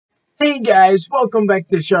Hey guys, welcome back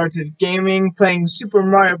to Sharks of Gaming, playing Super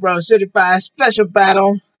Mario Bros. 35 Special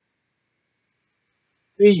Battle.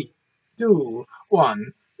 3, 2,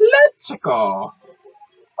 1, let's go!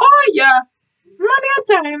 Oh yeah,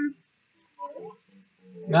 Mario time!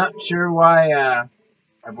 Not sure why,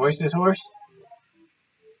 my voice is hoarse.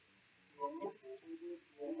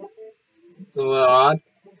 It's a little odd.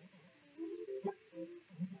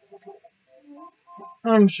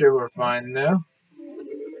 I'm sure we're fine though.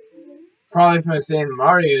 Probably from saying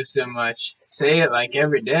Mario so much. Say it like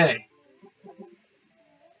every day.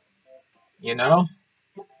 You know?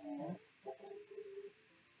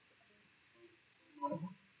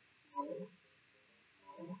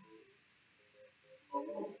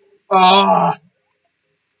 Oh!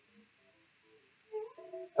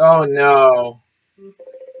 Oh no.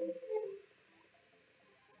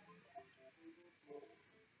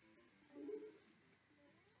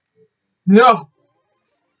 No!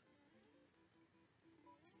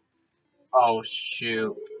 Oh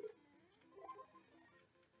shoot.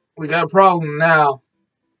 We got a problem now.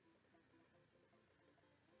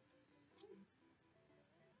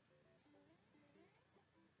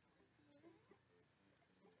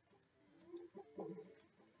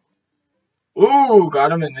 Ooh,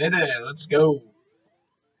 got him in midair. Let's go.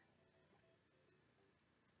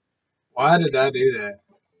 Why did I do that?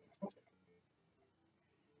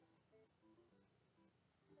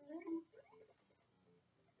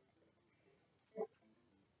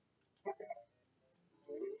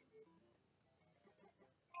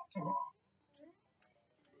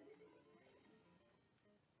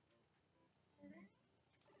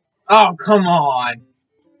 Oh, come on.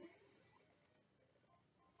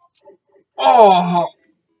 Oh,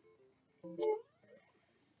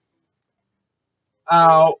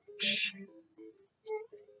 ouch.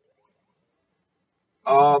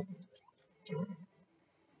 Oh,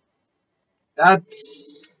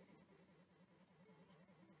 that's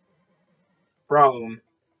problem.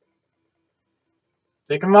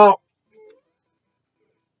 Take him out.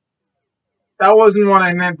 That wasn't what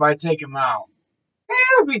I meant by take him out.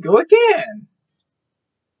 Here we go again.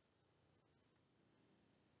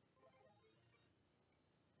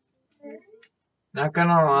 Not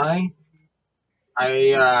gonna lie,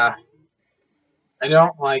 I uh, I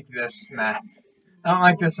don't like this map. I don't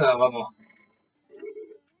like this level.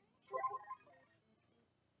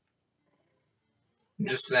 I'm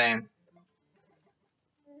just saying.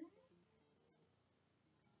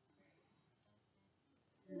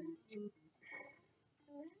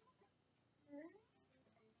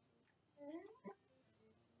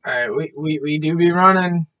 All right, we do be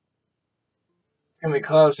running. It's gonna be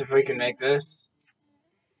close if we can make this.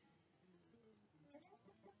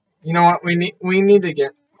 You know what? We need to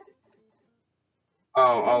get.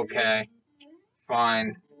 Oh, okay,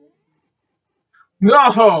 fine.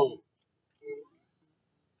 No.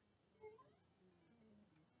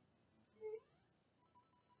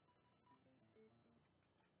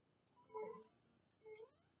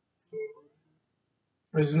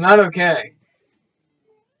 This is not okay.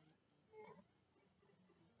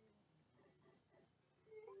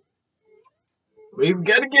 We've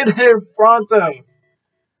got to get here pronto.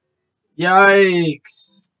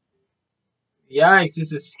 Yikes. Yikes,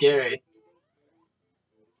 this is scary.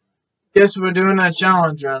 Guess we're doing a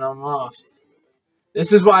challenge run almost.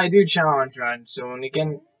 This is why I do challenge runs. So when we get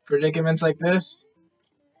in predicaments like this,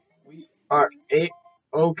 we are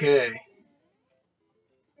okay.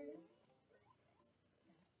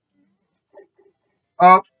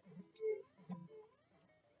 Oh,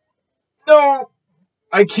 no!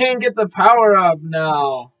 I can't get the power up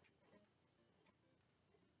now.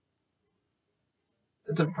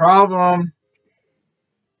 It's a problem.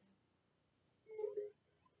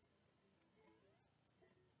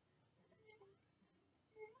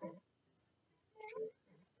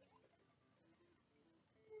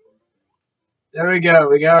 There we go.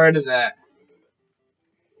 We got rid of that.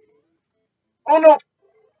 Oh no!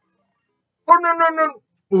 Oh no no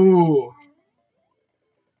no! Ooh.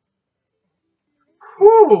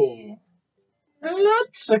 Cool.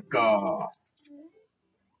 Let's go.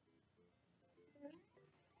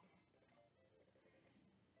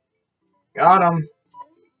 Got him.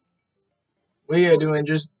 We are doing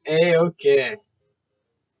just a-okay.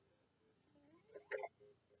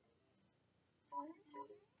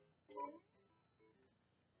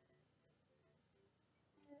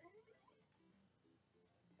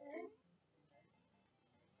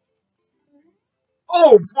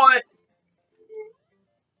 Oh, what?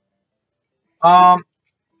 Um,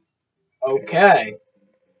 okay.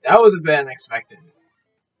 That was a bit unexpected.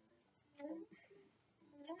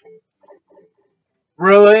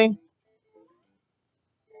 Really?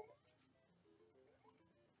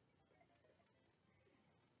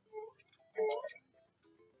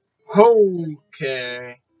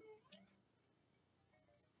 Okay.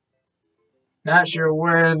 Not sure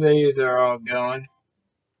where these are all going.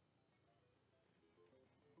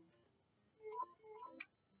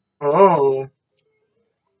 Oh.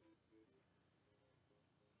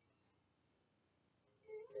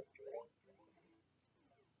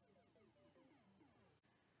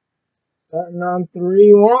 Starting on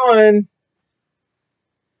 3-1.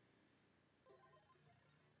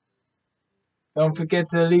 Don't forget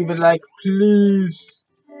to leave a like, please.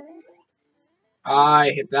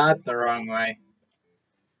 I hit that the wrong way.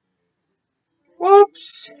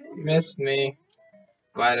 Whoops. Missed me.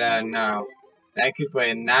 But, no. That could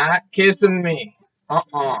play not kissing me.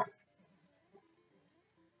 Uh-uh.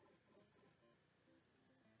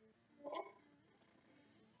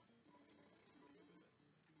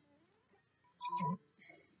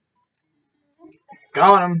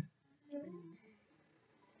 Got him.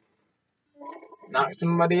 Knock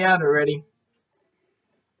somebody out already.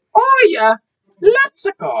 Oh, yeah. Let's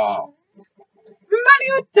go.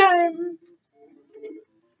 Mario time.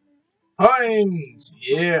 Hines.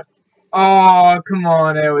 Yeah. Oh, come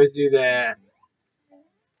on. I always do that.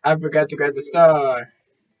 I forgot to grab the star.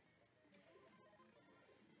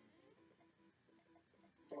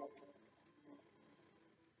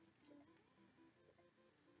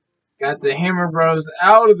 Got the Hammer Bros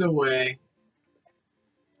out of the way.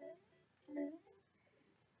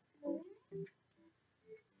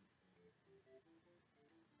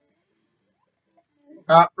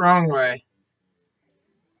 Oh, wrong way.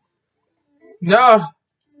 No!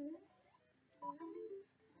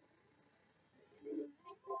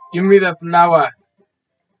 Give me the flower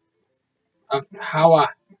of power.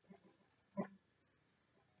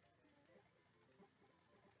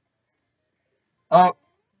 Oh,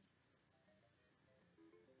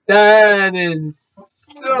 that is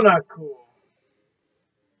so not cool.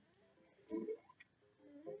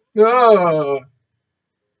 No!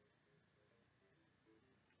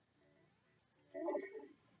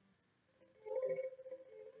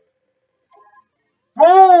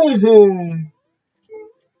 Boom!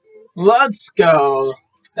 Let's go.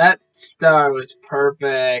 That star was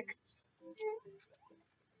perfect.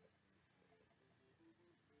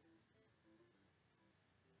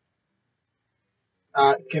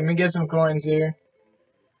 Can we get some coins here?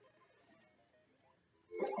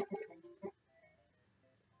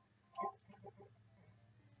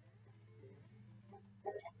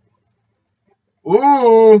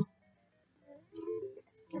 Ooh!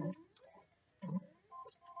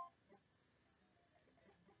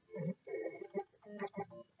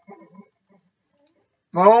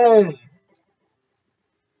 Boom!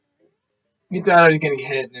 You thought I was gonna get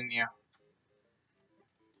hit, didn't you?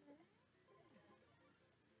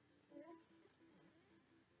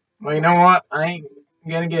 Well, you know what? I ain't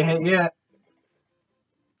gonna get hit yet.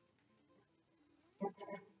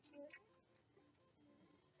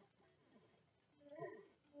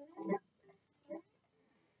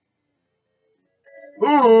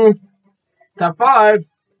 Ooh! Top 5!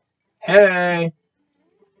 Hey!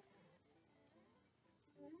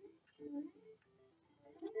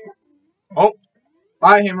 Oh!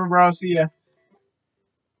 Bye, Hammer Bro. See ya.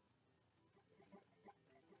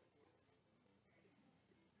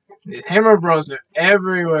 These Hammer Bros are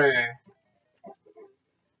everywhere.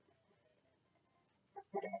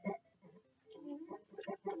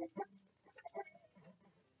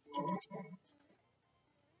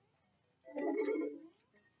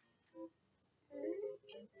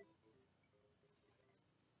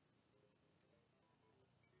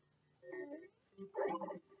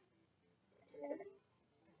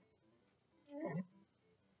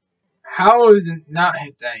 How has it not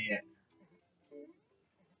hit that yet?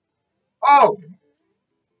 Oh!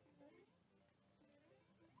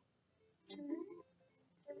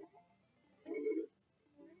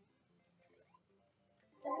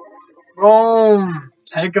 Boom!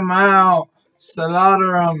 Take him out.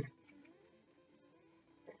 Slaughter him.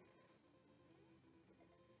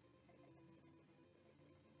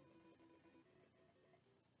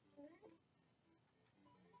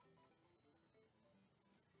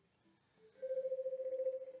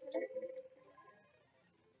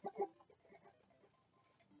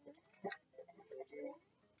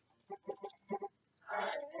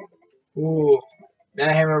 Ooh.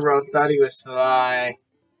 That Hammer Bro thought he was sly.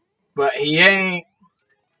 But he ain't.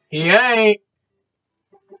 He ain't.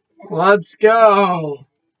 Let's go.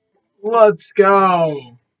 Let's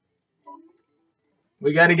go.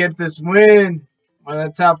 We gotta get this win. One of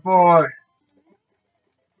the top 4.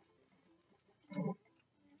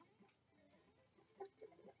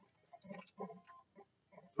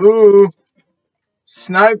 Ooh.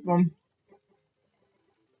 Snipe him.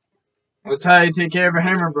 That's how you take care of a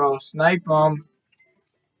hammer, bro. Snipe him.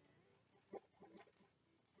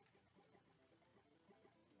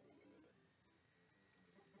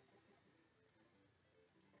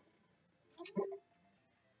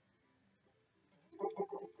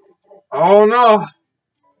 Oh no!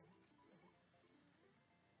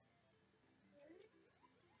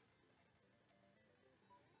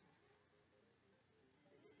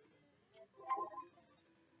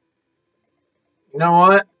 You know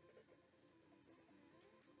what?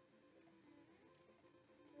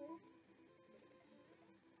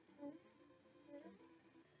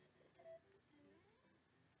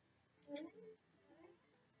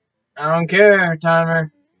 I don't care,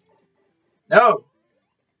 timer. No!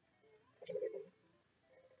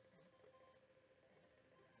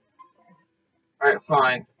 Alright,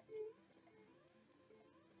 fine.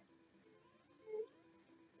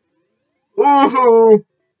 Ooh!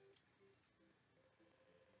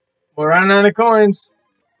 We're running out of coins.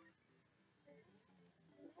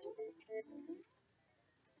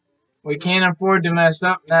 We can't afford to mess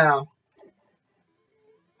up now.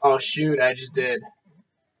 Oh shoot, I just did.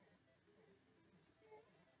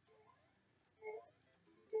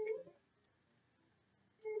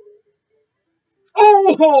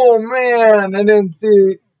 Oh man, I didn't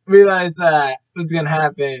realize that was gonna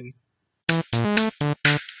happen.